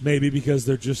 And it's just maybe because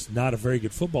they're just not a very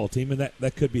good football team, and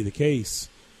that could be the case.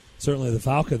 Certainly the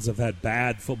Falcons have had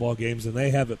bad football games, and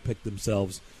they haven't picked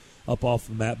themselves up off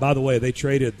the mat. By the way, they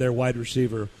traded their wide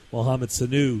receiver, Mohamed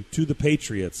Sanu, to the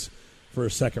Patriots for a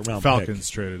second-round pick. Falcons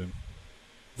traded him.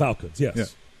 Falcons, yes. Yeah.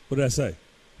 What did I say?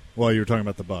 Well, you were talking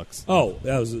about the Bucs. Oh,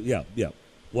 that was yeah.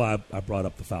 Well, I brought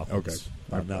up the Falcons. Okay.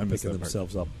 I'm not picking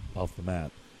themselves up off the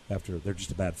mat after they're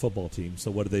just a bad football team.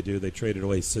 So what did? They traded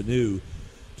away Sanu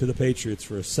to the Patriots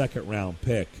for a second-round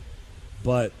pick.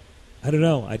 But I don't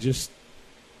know. I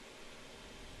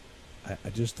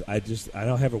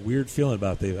don't have a weird feeling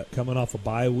about they coming off a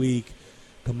bye week,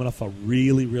 coming off a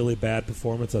really, really bad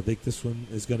performance. I think this one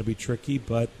is going to be tricky,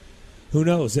 but who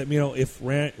knows? If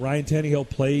Ryan Tannehill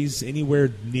plays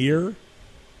anywhere near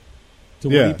to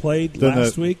what he played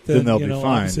last week, then they'll be fine.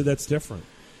 Obviously that's different.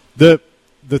 The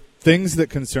things that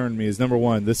concern me is, number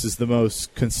one, this is the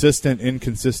most consistent,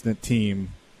 inconsistent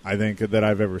team I think that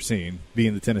I've ever seen,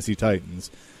 being the Tennessee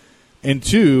Titans. And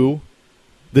two,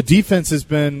 the defense has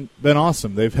been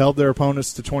awesome. They've held their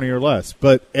opponents to 20 or less.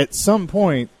 But at some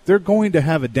point, they're going to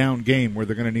have a down game where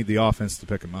they're going to need the offense to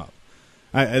pick them up.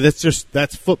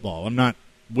 That's football. I'm not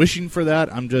wishing for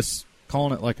that. I'm just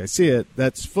calling it like I see it.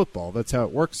 That's football. That's how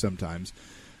it works sometimes.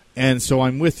 And so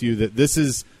I'm with you that this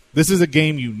is a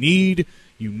game you need.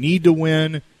 You need to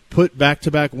win. Put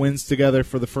back-to-back wins together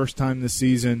for the first time this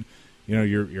season.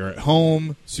 You're at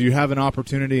home, so you have an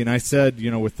opportunity. And I said,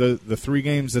 with the 3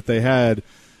 games that they had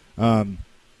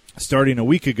starting a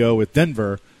week ago with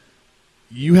Denver,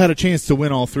 you had a chance to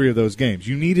win all 3 of those games.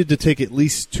 You needed to take at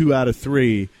least 2 out of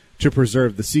 3 to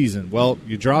preserve the season. Well,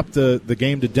 you dropped the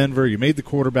game to Denver. You made the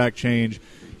quarterback change.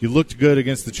 You looked good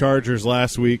against the Chargers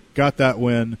last week, got that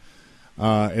win.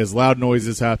 As loud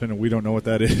noises happen, and we don't know what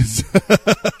that is.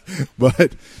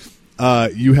 But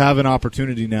you have an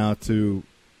opportunity now to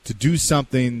do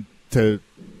something to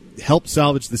help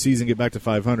salvage the season, get back to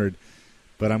 500.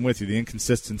 But I'm with you. The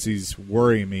inconsistencies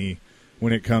worry me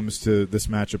when it comes to this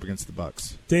matchup against the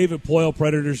Bucs. David Poyle,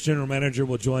 Predators general manager,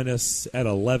 will join us at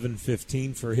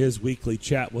 11:15 for his weekly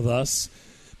chat with us.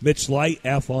 Mitch Light,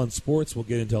 Athlon Sports, will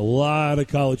get into a lot of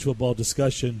college football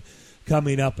discussion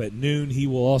coming up at noon. He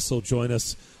will also join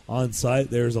us on site.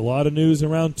 There's a lot of news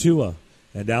around Tua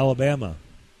and Alabama.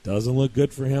 Doesn't look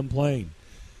good for him playing.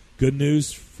 Good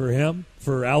news for him,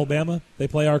 for Alabama, they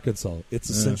play Arkansas.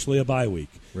 It's essentially a bye week.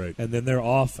 Right. And then they're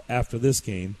off after this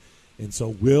game. And so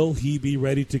will he be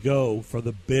ready to go for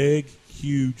the big,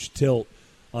 huge tilt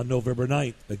on November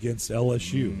 9th against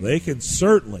LSU? They can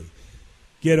certainly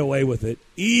get away with it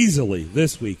easily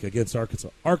this week against Arkansas.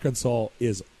 Arkansas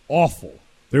is awful.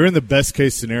 They're in the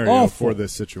best-case scenario for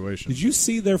this situation. Did you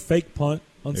see their fake punt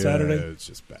on Saturday? Yeah, it's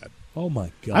just bad. Oh,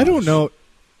 my gosh. I don't know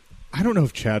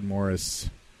if Chad Morris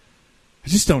 – I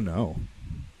just don't know.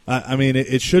 I mean,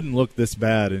 it shouldn't look this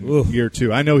bad in year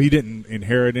 2. I know he didn't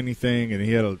inherit anything, and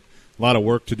he had a lot of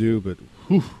work to do, but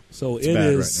so it's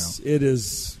bad right now. It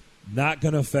is not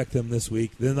going to affect them this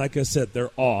week. Then, like I said,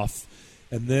 they're off.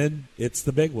 And then it's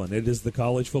the big one. It is the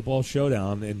college football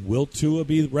showdown. And will Tua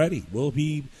be ready?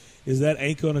 Is that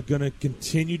ankle going to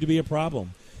continue to be a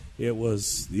problem? It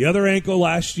was the other ankle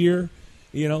last year,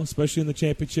 especially in the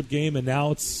championship game, and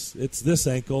now it's this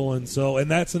ankle. And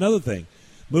that's another thing.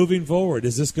 Moving forward,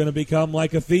 is this going to become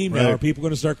like a theme now? Are people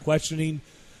going to start questioning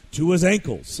Tua's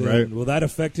ankles? And will that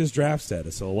affect his draft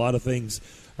status? So a lot of things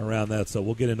around that. So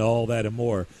we'll get into all that and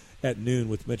more at noon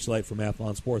with Mitch Light from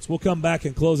Athlon Sports. We'll come back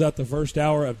and close out the first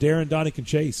hour of Darren, Donick, and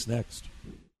Chase next.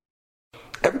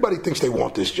 Everybody thinks they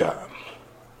want this job.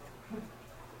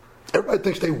 Everybody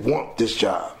thinks they want this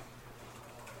job.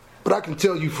 But I can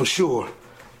tell you for sure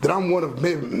that I'm one of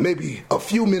maybe a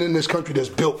few men in this country that's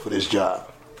built for this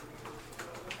job.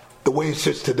 The way it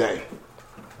sits today.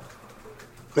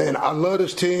 Man, I love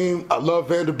this team. I love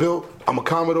Vanderbilt. I'm a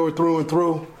Commodore through and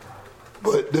through.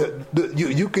 But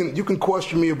you can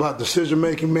question me about decision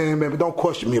making, man, but don't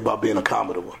question me about being a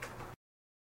Commodore.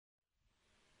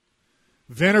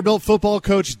 Vanderbilt football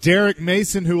coach Derek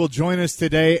Mason, who will join us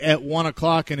today at 1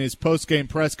 o'clock in his post-game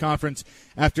press conference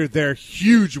after their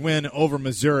huge win over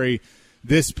Missouri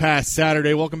this past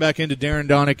Saturday. Welcome back into Darren,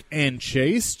 Donick, and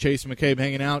Chase. Chase McCabe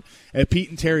hanging out at Pete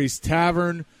and Terry's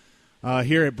Tavern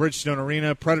here at Bridgestone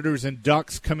Arena. Predators and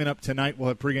Ducks coming up tonight. We'll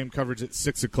have pregame coverage at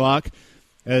 6 o'clock.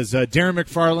 As Darren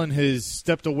McFarland has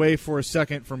stepped away for a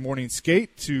second from morning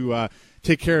skate to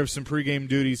take care of some pregame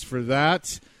duties for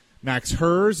that. Max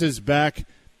Hers is back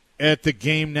at the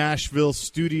Game Nashville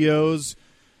studios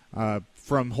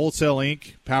from Wholesale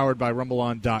Inc., powered by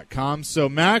RumbleOn.com. So,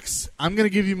 Max, I'm going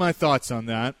to give you my thoughts on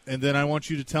that, and then I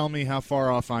want you to tell me how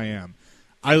far off I am.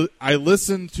 I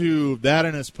listened to that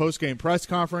in his post-game press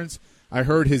conference. I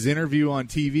heard his interview on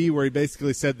TV where he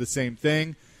basically said the same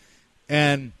thing.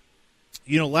 And,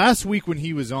 last week when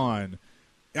he was on,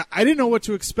 I didn't know what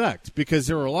to expect because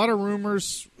there were a lot of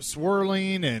rumors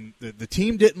swirling and the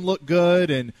team didn't look good.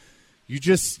 And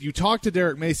you talk to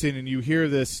Derek Mason and you hear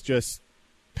this just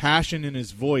passion in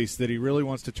his voice that he really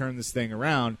wants to turn this thing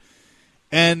around.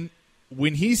 And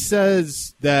when he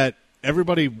says that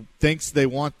everybody thinks they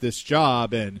want this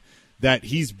job and that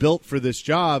he's built for this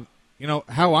job,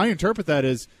 how I interpret that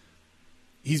is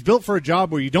he's built for a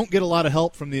job where you don't get a lot of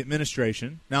help from the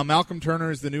administration. Now, Malcolm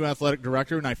Turner is the new athletic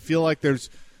director, and I feel like there's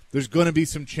going to be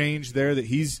some change there, that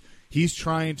he's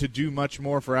trying to do much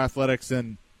more for athletics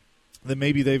than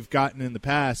maybe they've gotten in the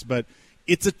past. But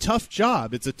it's a tough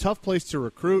job. It's a tough place to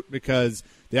recruit because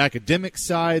the academic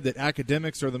side, that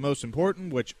academics are the most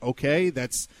important, which, okay,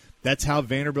 that's how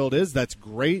Vanderbilt is. That's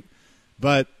great.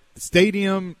 But the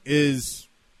stadium is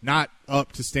not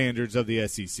up to standards of the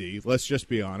SEC. Let's just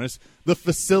be honest. The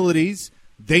facilities,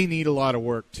 they need a lot of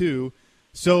work too.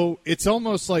 So it's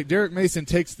almost like Derek Mason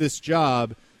takes this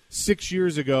job 6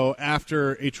 years ago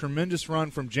after a tremendous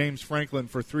run from James Franklin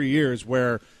for 3 years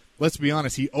where, let's be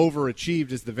honest, he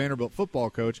overachieved as the Vanderbilt football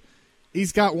coach.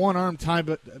 He's got one arm tied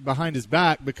behind his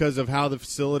back because of how the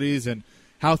facilities and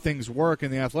how things work in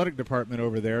the athletic department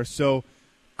over there. So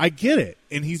I get it,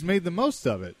 and he's made the most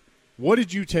of it. What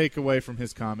did you take away from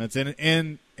his comments,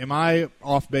 and am I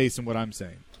off base in what I'm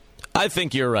saying? I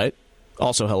think you're right.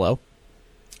 Also, hello.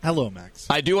 Hello, Max.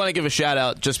 I do want to give a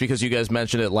shout-out, just because you guys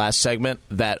mentioned it last segment,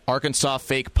 that Arkansas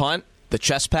fake punt, the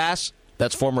chest pass,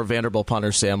 that's former Vanderbilt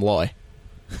punter Sam Loy.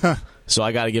 So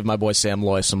I got to give my boy Sam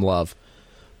Loy some love.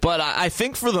 But I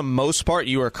think for the most part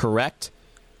you are correct.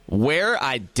 Where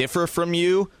I differ from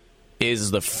you is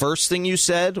the first thing you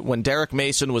said when Derek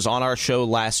Mason was on our show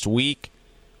last week.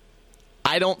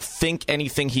 I don't think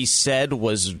anything he said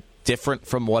was different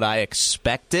from what I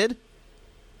expected.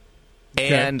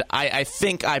 Okay. And I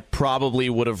think I probably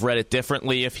would have read it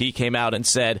differently if he came out and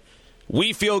said,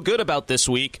 we feel good about this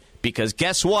week because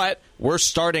guess what? We're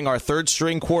starting our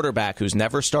third-string quarterback who's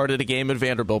never started a game at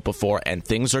Vanderbilt before, and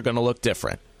things are going to look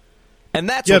different. And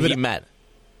that's what he meant.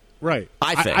 Right.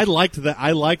 I think. I liked that.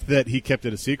 I liked that he kept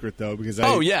it a secret, though, because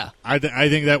I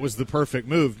think that was the perfect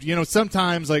move.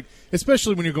 Sometimes, like,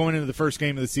 especially when you're going into the first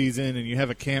game of the season and you have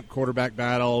a camp quarterback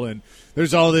battle and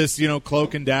there's all this,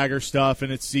 cloak and dagger stuff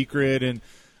and it's secret and,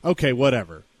 okay,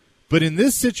 whatever. But in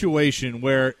this situation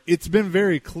where it's been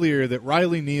very clear that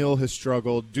Riley Neal has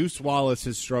struggled, Deuce Wallace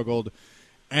has struggled,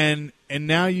 and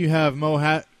now you have Mo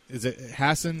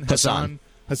Hassan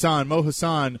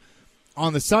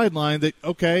on the sideline, that,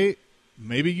 okay,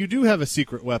 maybe you do have a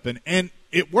secret weapon. And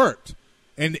it worked.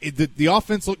 And the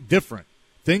offense looked different.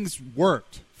 Things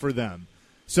worked for them.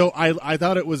 So I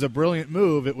thought it was a brilliant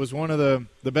move. It was one of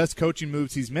the best coaching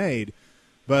moves he's made.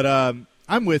 But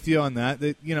I'm with you on that.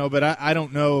 But I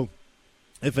don't know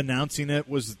if announcing it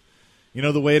was,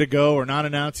 the way to go or not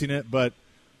announcing it. But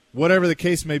whatever the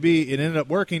case may be, it ended up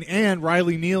working. And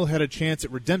Riley Neal had a chance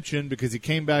at redemption because he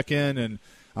came back in and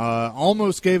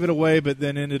almost gave it away, but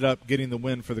then ended up getting the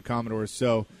win for the Commodores.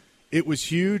 So it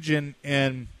was huge and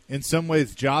in some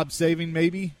ways job-saving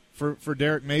maybe for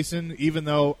Derek Mason, even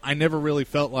though I never really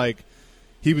felt like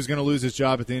he was going to lose his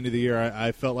job at the end of the year.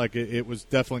 I felt like it was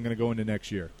definitely going to go into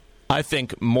next year. I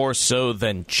think more so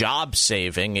than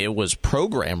job-saving, it was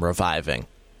program reviving.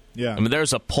 Yeah. I mean,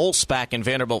 there's a pulse back in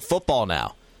Vanderbilt football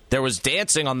now. There was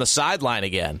dancing on the sideline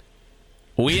again.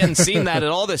 We hadn't seen that at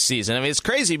all this season. I mean, it's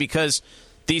crazy because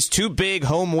these two big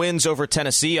home wins over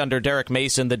Tennessee under Derek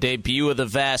Mason, the debut of the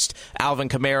Vest, Alvin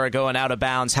Kamara going out of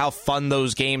bounds, how fun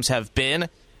those games have been.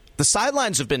 The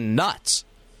sidelines have been nuts.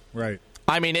 Right.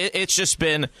 I mean, it's just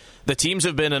been, the teams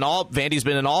have been Vandy's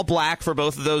been in all black for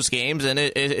both of those games, and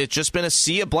it's just been a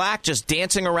sea of black, just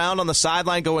dancing around on the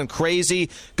sideline, going crazy,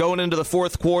 going into the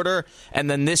fourth quarter. And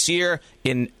then this year,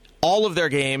 in all of their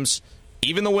games,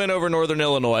 even the win over Northern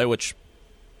Illinois, which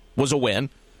was a win,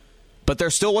 but there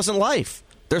still wasn't life.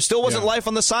 There still wasn't life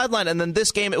on the sideline. And then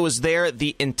this game, it was there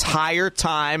the entire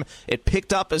time. It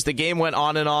picked up as the game went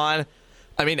on and on.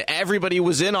 I mean, everybody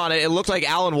was in on it. It looked like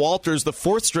Alan Walters, the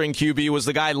fourth-string QB, was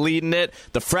the guy leading it.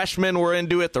 The freshmen were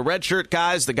into it. The redshirt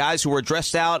guys, the guys who were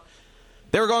dressed out,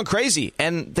 they were going crazy.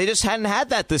 And they just hadn't had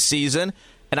that this season.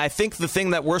 And I think the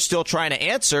thing that we're still trying to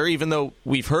answer, even though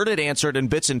we've heard it answered in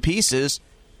bits and pieces,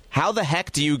 how the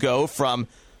heck do you go from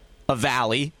a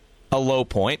valley, a low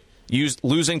point,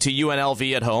 losing to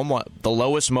UNLV at home, the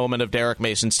lowest moment of Derek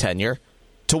Mason's tenure,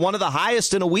 to one of the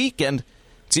highest in a week? And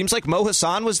it seems like Mo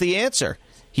Hassan was the answer.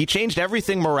 He changed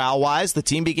everything morale-wise. The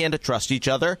team began to trust each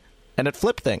other, and it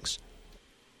flipped things.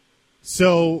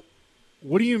 So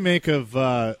what do you make of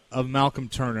Malcolm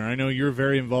Turner? I know you're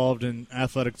very involved in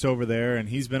athletics over there, and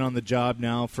he's been on the job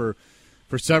now for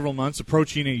several months,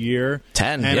 approaching a year.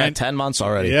 10 months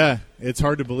already. Yeah, it's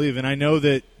hard to believe. And I know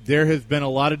that there have been a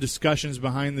lot of discussions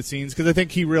behind the scenes because I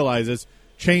think he realizes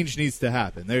change needs to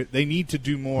happen. They need to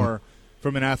do more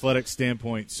from an athletic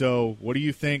standpoint. So what do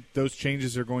you think those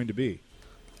changes are going to be?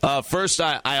 First,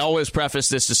 I always preface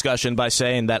this discussion by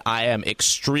saying that I am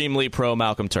extremely pro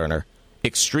Malcolm Turner.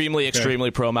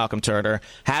 extremely pro Malcolm Turner,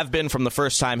 have been from the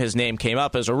first time his name came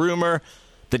up as a rumor,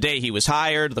 the day he was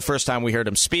hired, the first time we heard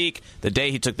him speak, the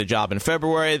day he took the job in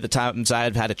February, the times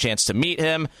I've had a chance to meet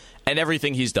him, and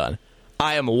everything he's done.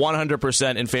 I am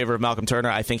 100% in favor of Malcolm Turner.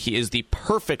 I think he is the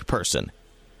perfect person,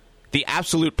 the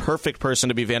absolute perfect person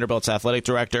to be Vanderbilt's athletic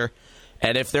director.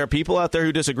 And if there are people out there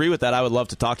who disagree with that, I would love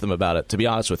to talk to them about it, to be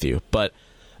honest with you. But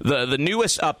the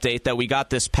newest update that we got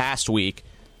this past week,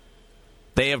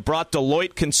 they have brought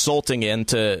Deloitte Consulting in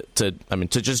to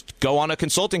just go on a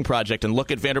consulting project and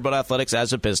look at Vanderbilt Athletics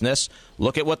as a business,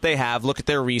 look at what they have, look at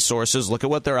their resources, look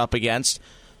at what they're up against,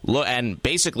 and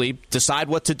basically decide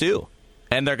what to do.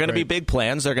 And they're going to be big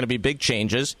plans. They're going to be big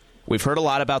changes. We've heard a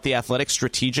lot about the athletic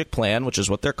strategic plan, which is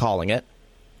what they're calling it.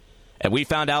 And we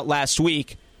found out last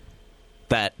week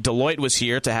that Deloitte was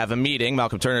here to have a meeting.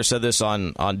 Malcolm Turner said this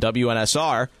on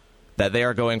WNSR, that they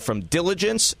are going from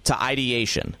diligence to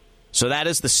ideation. So that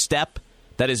is the step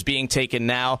that is being taken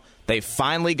now. They've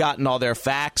finally gotten all their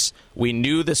facts. We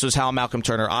knew this was how Malcolm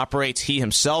Turner operates. He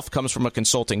himself comes from a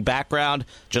consulting background,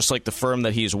 just like the firm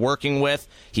that he's working with.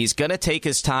 He's going to take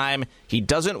his time. He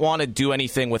doesn't want to do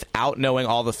anything without knowing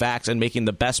all the facts and making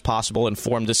the best possible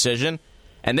informed decision.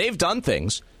 And they've done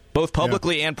things, both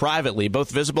publicly and privately,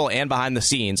 both visible and behind the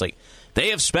scenes. Like, they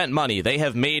have spent money. They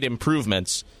have made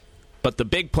improvements. But the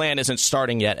big plan isn't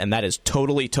starting yet, and that is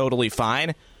totally, totally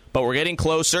fine. But we're getting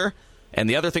closer. And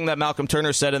the other thing that Malcolm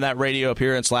Turner said in that radio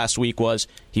appearance last week was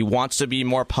he wants to be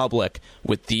more public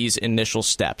with these initial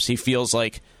steps. He feels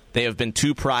like they have been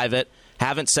too private,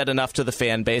 haven't said enough to the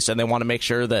fan base, and they want to make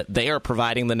sure that they are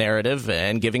providing the narrative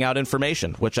and giving out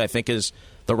information, which I think is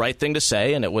the right thing to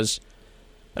say. And it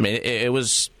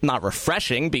was not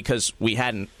refreshing because we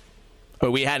hadn't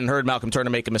heard Malcolm Turner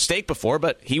make a mistake before,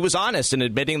 but he was honest in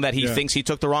admitting that he thinks he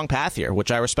took the wrong path here,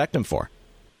 which I respect him for.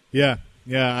 Yeah,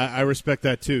 I respect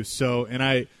that too. So, and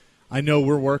I know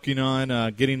we're working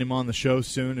on getting him on the show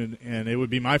soon, and it would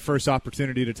be my first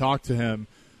opportunity to talk to him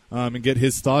and get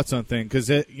his thoughts on things. Because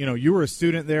you were a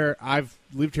student there. I've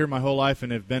lived here my whole life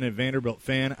and have been a Vanderbilt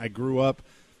fan. I grew up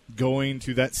going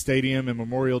to that stadium and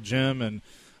Memorial Gym, and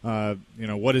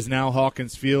what is now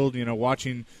Hawkins Field.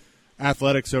 Watching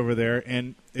athletics over there,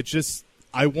 and it's just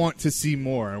I want to see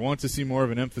more. I want to see more of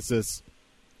an emphasis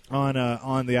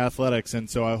on the athletics, and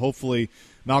so hopefully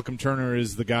Malcolm Turner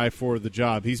is the guy for the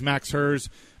job. He's Max Hers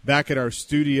back at our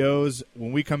studios.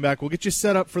 When we come back, we'll get you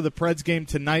set up for the Preds game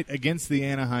tonight against the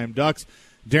Anaheim Ducks.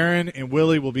 Darren and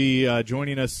Willie will be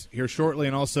joining us here shortly,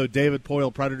 and also David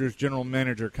Poyle, Predators General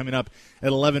Manager, coming up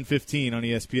at 11:15 on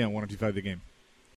ESPN 102.5 The Game.